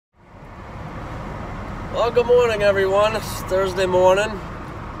Well, good morning, everyone. It's Thursday morning.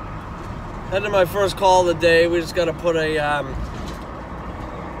 Heading to my first call of the day. We just got to put a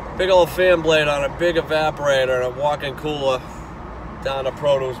big old fan blade on a big evaporator and a walk-in cooler down a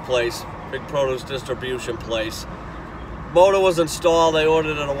produce place, big produce distribution place. Motor was installed. They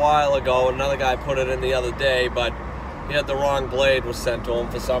ordered it a while ago. Another guy put it in the other day, but he had the wrong blade was sent to him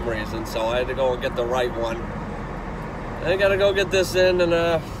for some reason, so I had to go and get the right one. I got to go get this in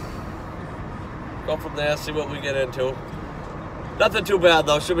and go from there, see what we get into. Nothing too bad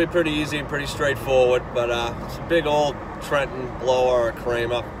though, should be pretty easy and pretty straightforward, but it's a big old Trenton blower or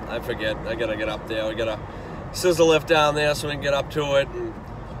Kramer, I forget. I gotta get up there. We got a scissor lift down there so we can get up to it and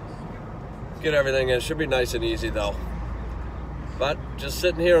get everything in. Should be nice and easy though. But just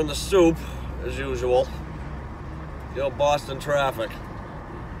sitting here in the soup, as usual. The old Boston traffic.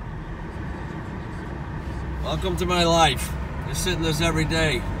 Welcome to my life. Just sitting this every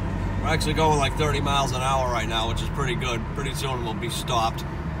day. We're actually going like 30 miles an hour right now, which is pretty good. Pretty soon we'll be stopped.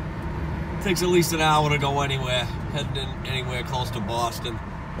 It takes at least an hour to go anywhere, heading in anywhere close to Boston.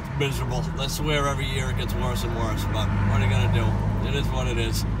 It's miserable. I swear every year it gets worse and worse, but what are you gonna do? It is what it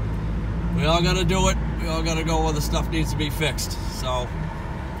is. We all gotta do it. We all gotta go where the stuff needs to be fixed. So,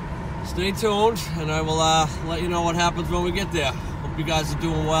 stay tuned, and I will let you know what happens when we get there. Hope you guys are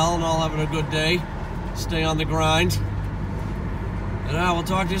doing well and all having a good day. Stay on the grind. And I will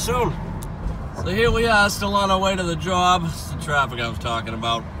talk to you soon. So here we are, still on our way to the job. It's the traffic I was talking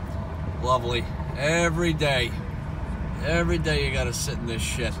about. Lovely. Every day you gotta sit in this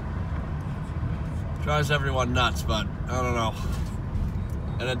shit. Drives everyone nuts, but I don't know.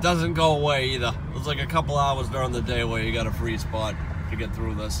 And it doesn't go away either. There's like a couple hours during the day where you got a free spot to get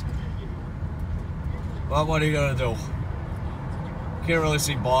through this. But what are you gonna do? Can't really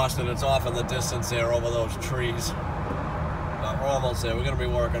see Boston. It's off in the distance there over those trees. But we're almost there. We're going to be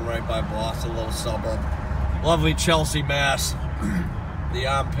working right by Boston, a little suburb. Lovely Chelsea, Mass. The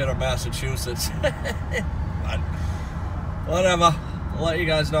armpit of Massachusetts. But whatever. I'll let you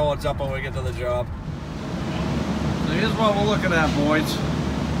guys know what's up when we get to the job. So here's what we're looking at, boys.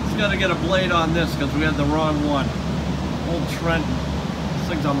 Just got to get a blade on this because we had the wrong one. Old Trenton. This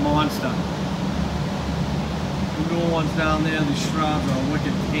thing's a monster. The new ones down there, these shrouds are a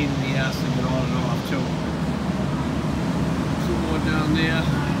wicked pain in the ass to get on and off too. Two more down there,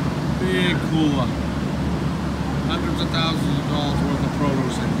 big cooler. Hundreds of thousands of dollars worth of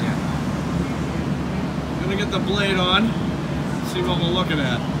produce in there. Gonna get the blade on, see what we're looking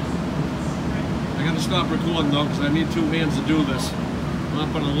at. I gotta stop recording though, because I need two hands to do this. I'm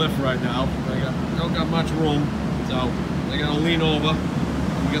up on a lift right now. I don't got much room, so I gotta lean over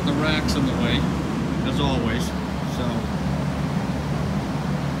and get the racks in the way, as always. So,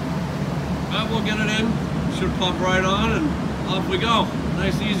 but we'll get it in. Should pop right on and off we go.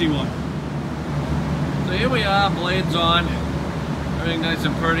 Nice easy one. So here we are, blades on. Everything nice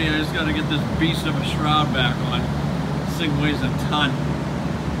and pretty. I just got to get this beast of a shroud back on. This thing weighs a ton.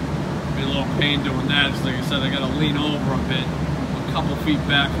 Be a little pain doing that. Just like I said, I got to lean over a bit, a couple feet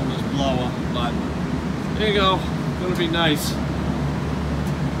back from this blower. But there you go. It's gonna be nice.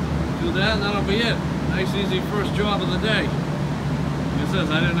 Do that, and that'll be it. Nice, easy first job of the day. Like I said,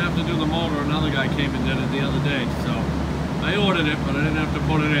 I didn't have to do the motor. Another guy came and did it the other day. So I ordered it, but I didn't have to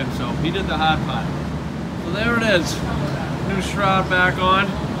put it in. So he did the hard part. So there it is. New shroud back on.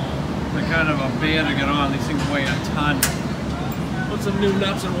 They're kind of a bear to get on. These things weigh a ton. Put some new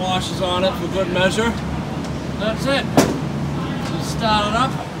nuts and washers on it for good measure. That's it. Just start it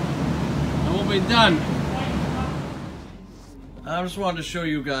up, and we'll be done. I just wanted to show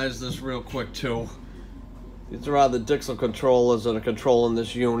you guys this real quick too. These are the Dixel controllers that are controlling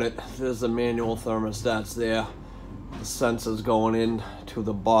this unit. There's the manual thermostats there. The sensors going in to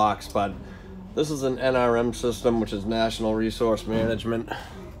the box, but this is an NRM system, which is National Resource Management.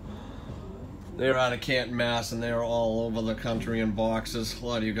 They're out of Canton, Mass, and they're all over the country in boxes. A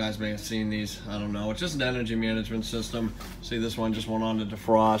lot of you guys may have seen these. I don't know. It's just an energy management system. See, this one just went on to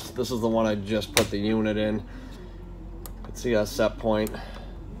defrost. This is the one I just put the unit in. You can see our set point.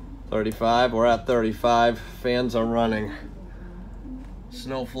 35, we're at 35, fans are running.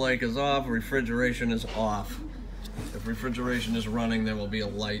 Snowflake is off, refrigeration is off. If refrigeration is running, there will be a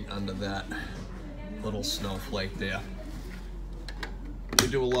light under that little snowflake there. We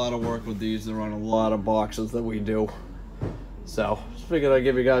do a lot of work with these, they're on a lot of boxes that we do. So, just figured I'd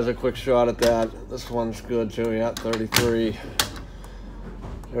give you guys a quick shot at that. This one's good too, yeah, 33.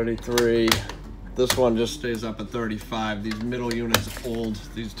 33. This one just stays up at 35. These middle units are old.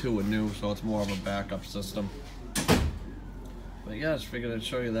 These two are new, so it's more of a backup system. But yeah, just figured I'd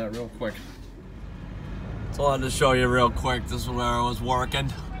show you that real quick. So I wanted to show you real quick. This is where I was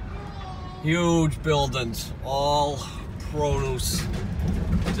working. Huge buildings, all produce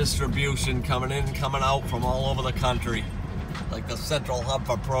distribution coming in, coming out from all over the country. Like the central hub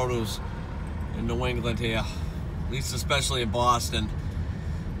for produce in New England here, at least especially in Boston.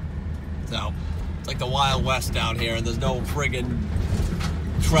 So it's like the Wild West down here, and there's no friggin'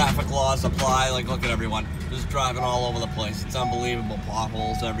 traffic laws apply. Like, look at everyone just driving all over the place. It's unbelievable,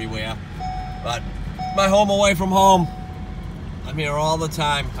 potholes everywhere. But my home away from home, I'm here all the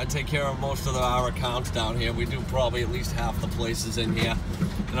time. I take care of most of our accounts down here. We do probably at least half the places in here,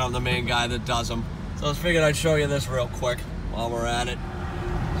 and I'm the main guy that does them. So I just figured I'd show you this real quick while we're at it.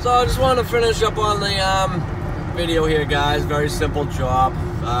 So I just wanted to finish up on the video here, guys. Very simple job.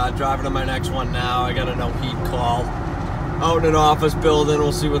 Driving to my next one now. I got a no heat call out in an office building.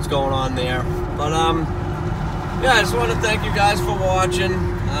 We'll see what's going on there. But yeah, I just want to thank you guys for watching.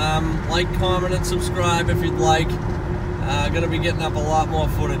 Like, comment, and subscribe if you'd like. Gonna be getting up a lot more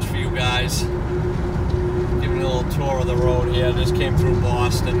footage for you guys. Giving you a little tour of the road here. Just came through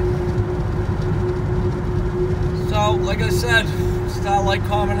Boston. So, like I said, just like,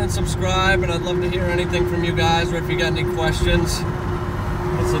 comment, and subscribe, and I'd love to hear anything from you guys, or if you got any questions.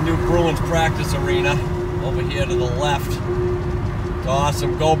 It's the new Bruins practice arena over here to the left. It's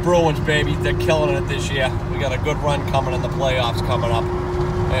awesome. Go Bruins, baby. They're killing it this year. We got a good run coming in the playoffs coming up.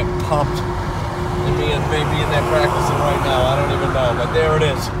 They're pumped. And me and baby in there practicing right now. I don't even know, but there it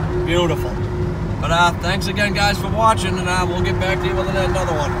is. Beautiful. But thanks again, guys, for watching, and we'll get back to you with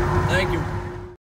another one. Thank you.